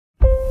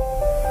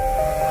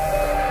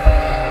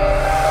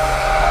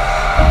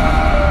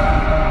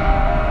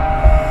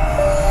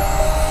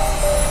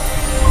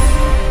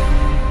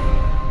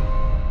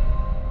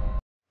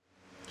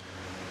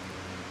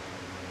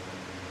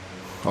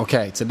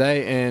Okay,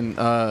 today in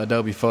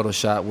Adobe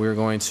Photoshop, we're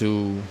going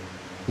to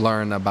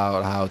learn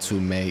about how to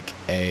make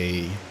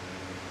a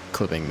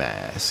clipping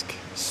mask.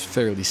 It's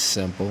fairly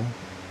simple.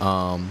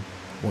 We're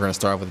going to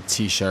start with a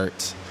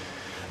t-shirt.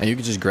 And you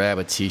can just grab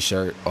a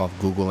t-shirt off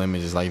Google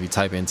Images. Like if you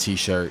type in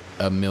t-shirt,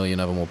 a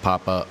million of them will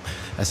pop up.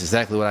 That's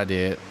exactly what I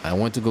did. I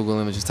went to Google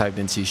Images, typed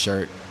in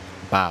t-shirt.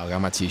 Wow, got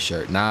my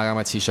t-shirt. Now I got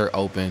my t-shirt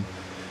open.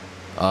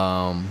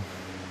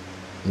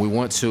 We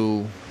want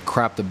to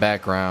crop the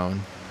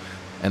background.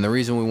 And the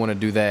reason we want to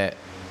do that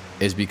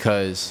is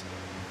because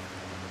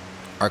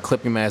our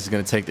clipping mask is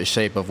going to take the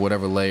shape of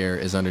whatever layer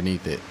is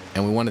underneath it.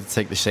 And we want it to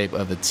take the shape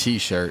of the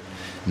t-shirt,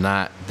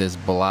 not this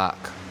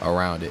block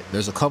around it.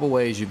 There's a couple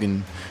ways you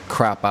can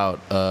crop out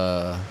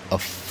a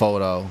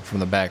photo from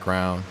the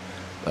background.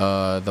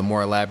 The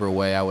more elaborate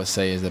way I would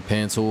say is the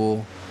pen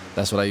tool.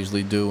 That's what I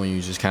usually do, and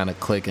you just kind of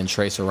click and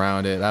trace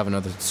around it. I have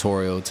another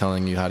tutorial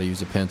telling you how to use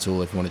the pen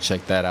tool if you want to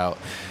check that out.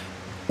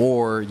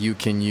 Or you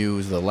can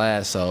use the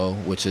lasso,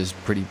 which is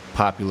pretty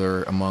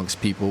popular amongst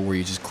people, where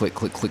you just click,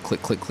 click, click,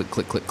 click, click, click,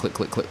 click, click, click,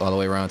 click, click all the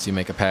way around until you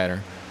make a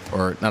pattern.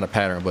 Or not a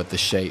pattern, but the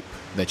shape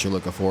that you're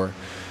looking for.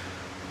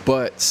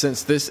 But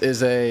since this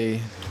is a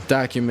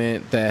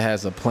document that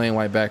has a plain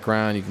white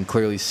background, you can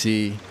clearly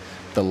see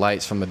the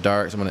lights from the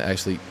darks. I'm going to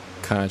actually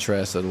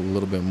contrast it a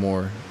little bit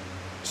more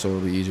so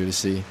it'll be easier to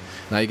see.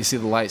 Now you can see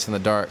the lights and the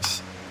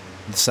darks,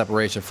 the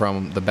separation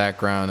from the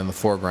background and the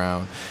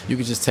foreground. You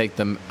can just take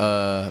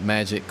the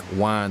magic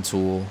wand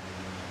tool.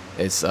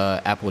 It's just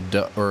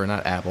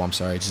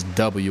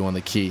W on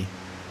the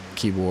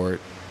keyboard.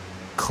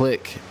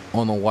 Click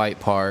on the white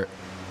part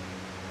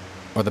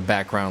or the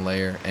background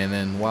layer, and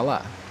then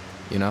voila,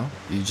 you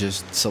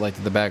just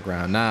selected the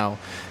background. Now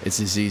it's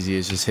as easy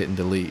as just hitting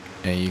delete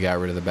and you got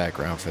rid of the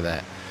background for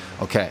that.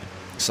 Okay,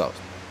 so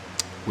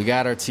we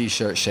got our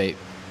t-shirt shape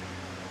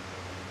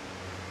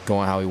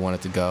going how we want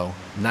it to go.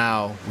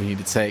 Now we need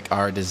to take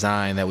our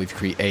design that we've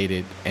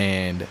created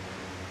and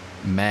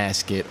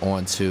mask it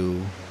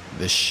onto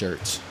the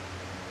shirt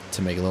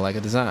to make it look like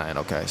a design.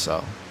 Okay,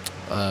 so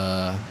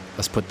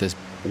let's put this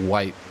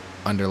white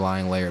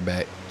underlying layer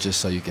back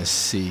just so you can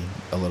see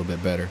a little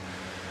bit better.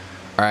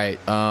 All right,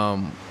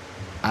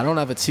 I don't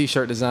have a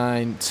t-shirt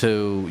design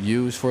to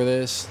use for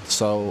this,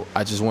 so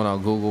I just went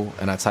on Google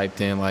and I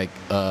typed in like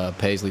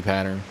paisley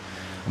pattern.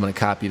 I'm gonna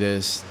copy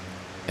this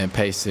and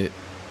paste it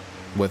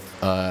with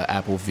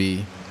Apple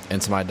V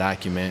into my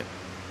document,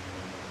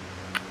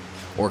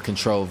 or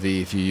Control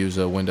V if you use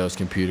a Windows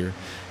computer,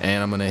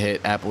 and I'm gonna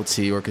hit Apple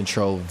T or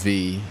Control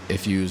V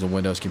if you use a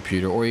Windows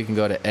computer, or you can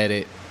go to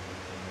Edit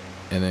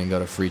and then go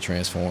to Free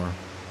Transform.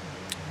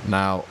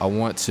 Now I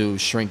want to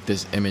shrink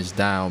this image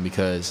down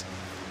because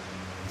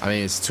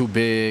it's too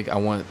big. I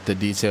want the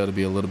detail to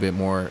be a little bit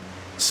more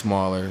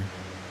smaller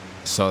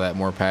so that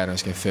more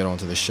patterns can fit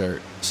onto the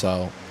shirt.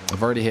 So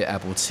I've already hit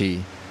Apple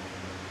T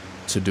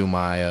to do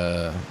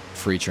my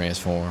free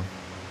transform.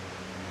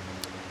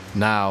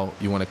 Now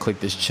you want to click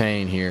this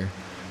chain here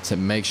to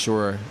make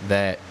sure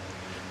that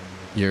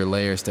your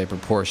layers stay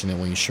proportionate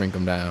when you shrink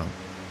them down.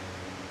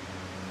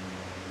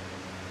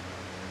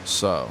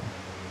 So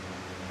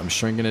I'm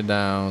shrinking it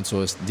down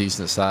to a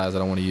decent size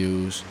that I want to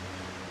use.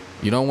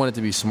 You don't want it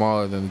to be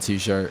smaller than the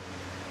t-shirt,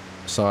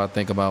 so I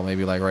think about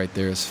maybe like right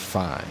there is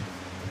fine.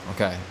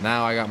 Okay,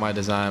 now I got my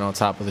design on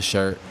top of the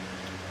shirt.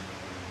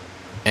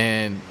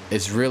 And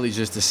it's really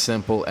just as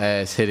simple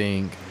as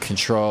hitting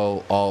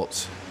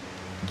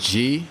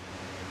Control-Alt-G,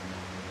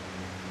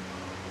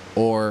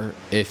 or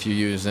if you're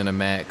using a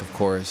Mac, of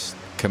course,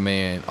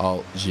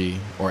 Command-Alt-G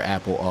or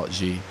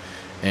Apple-Alt-G,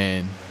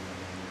 and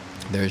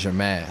there's your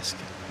mask.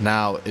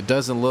 Now, it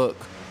doesn't look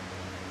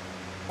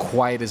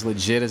quite as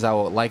legit as I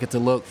would like it to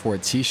look for a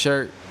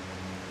t-shirt,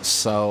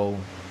 so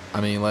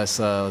let's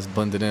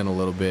blend it in a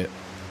little bit.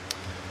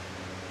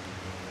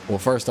 Well,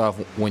 first off,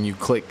 when you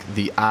click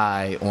the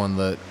eye on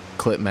the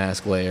clip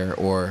mask layer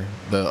or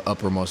the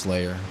uppermost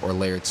layer or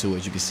layer 2,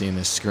 as you can see in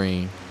this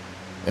screen,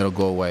 it'll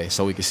go away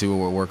so we can see what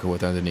we're working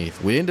with underneath.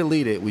 We didn't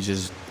delete it, we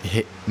just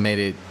made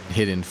it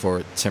hidden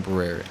for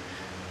temporary.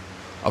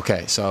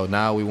 Okay, so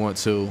now we want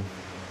to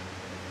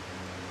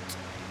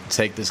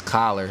take this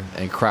collar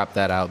and crop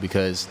that out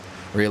because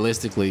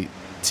realistically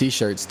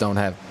t-shirts don't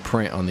have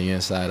print on the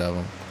inside of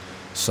them.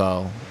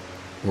 So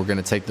we're going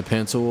to take the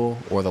pen tool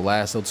or the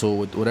lasso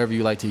tool, whatever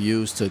you like to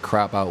use to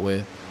crop out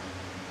with,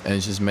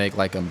 and just make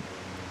like a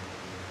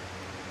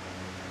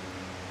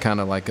kind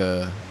of like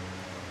a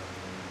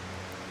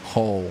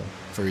hole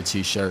for your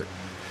t-shirt.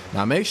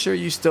 Now make sure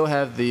you still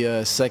have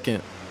the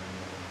second,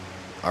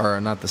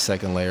 or not the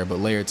second layer, but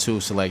layer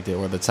 2 selected,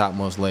 or the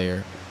topmost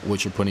layer,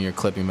 which you're putting your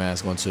clipping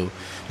mask onto,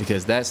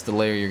 because that's the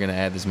layer you're going to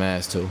add this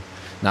mask to.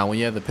 Now when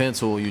you have the pen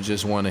tool, you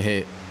just want to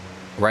hit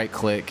right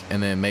click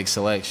and then make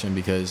selection,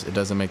 because it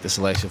doesn't make the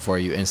selection for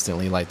you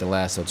instantly like the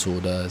lasso tool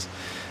does,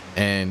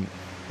 and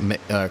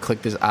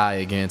click this eye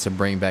again to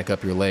bring back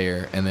up your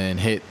layer, and then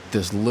hit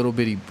this little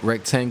bitty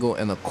rectangle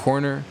in the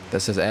corner that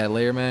says add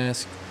layer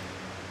mask.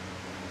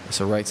 It's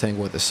a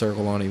rectangle with a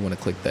circle on it. You want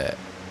to click that.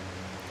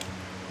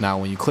 Now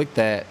when you click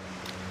that,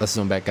 let's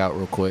zoom back out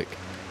real quick.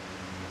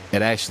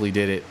 it actually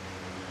did it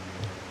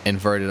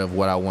inverted of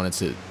what I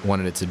wanted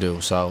it to do.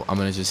 So I'm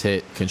gonna just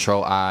hit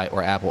Control I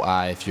or Apple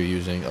I if you're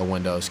using a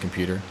Windows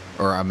computer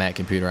or a Mac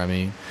computer, I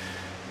mean.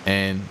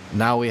 And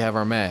now we have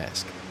our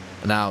mask.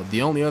 Now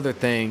the only other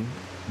thing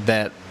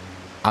that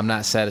I'm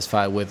not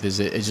satisfied with is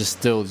it just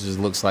still just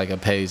looks like a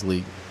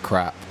paisley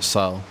crop.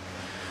 So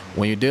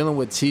when you're dealing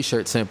with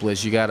t-shirt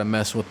templates, you gotta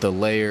mess with the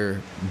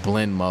layer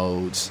blend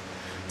modes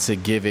to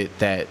give it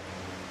that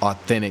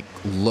authentic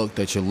look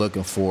that you're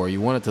looking for.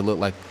 You want it to look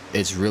like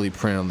it's really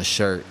printed on the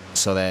shirt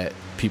so that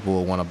people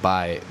will want to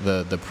buy it.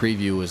 The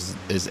preview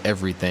is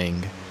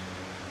everything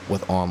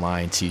with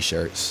online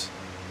t-shirts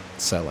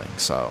selling.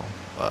 So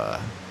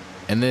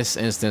in this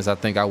instance, I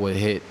think I would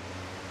hit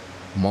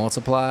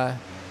multiply,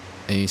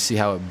 and you see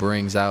how it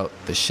brings out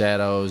the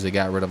shadows. It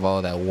got rid of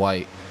all that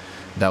white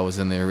that was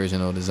in the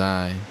original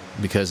design,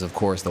 because of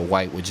course the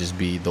white would just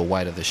be the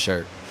white of the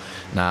shirt.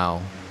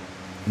 Now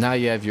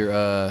you have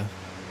your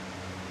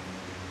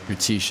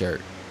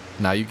t-shirt.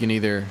 Now you can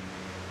either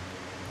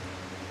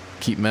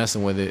keep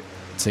messing with it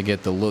to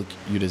get the look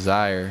you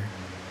desire,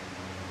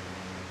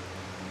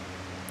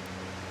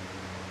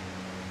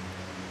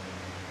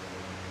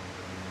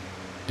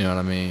 you know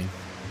what I mean?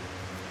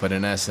 But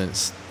in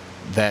essence,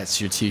 that's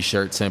your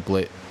t-shirt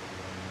template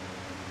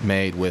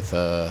made with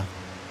a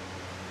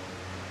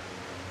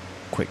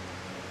quick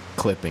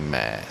clipping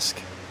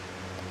mask.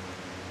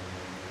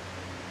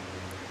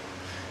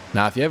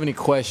 Now, if you have any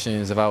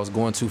questions, if I was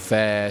going too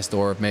fast,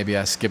 or if maybe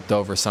I skipped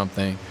over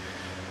something,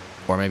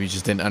 or maybe you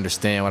just didn't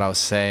understand what I was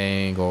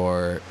saying,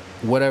 or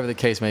whatever the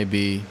case may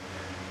be,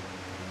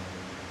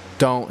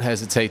 don't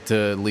hesitate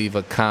to leave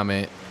a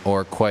comment or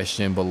a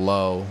question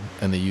below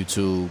in the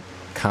YouTube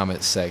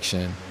comment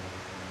section,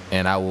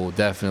 and I will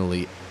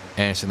definitely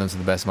answer them to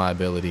the best of my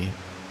ability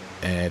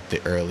at the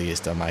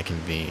earliest of my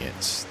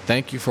convenience.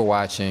 Thank you for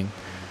watching,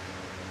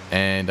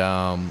 and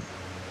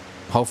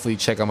hopefully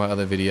check out my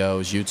other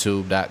videos,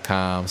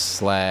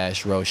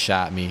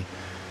 youtube.com/RoShotMe,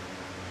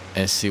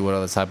 and see what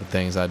other type of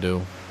things I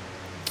do.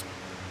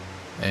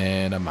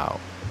 And I'm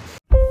out.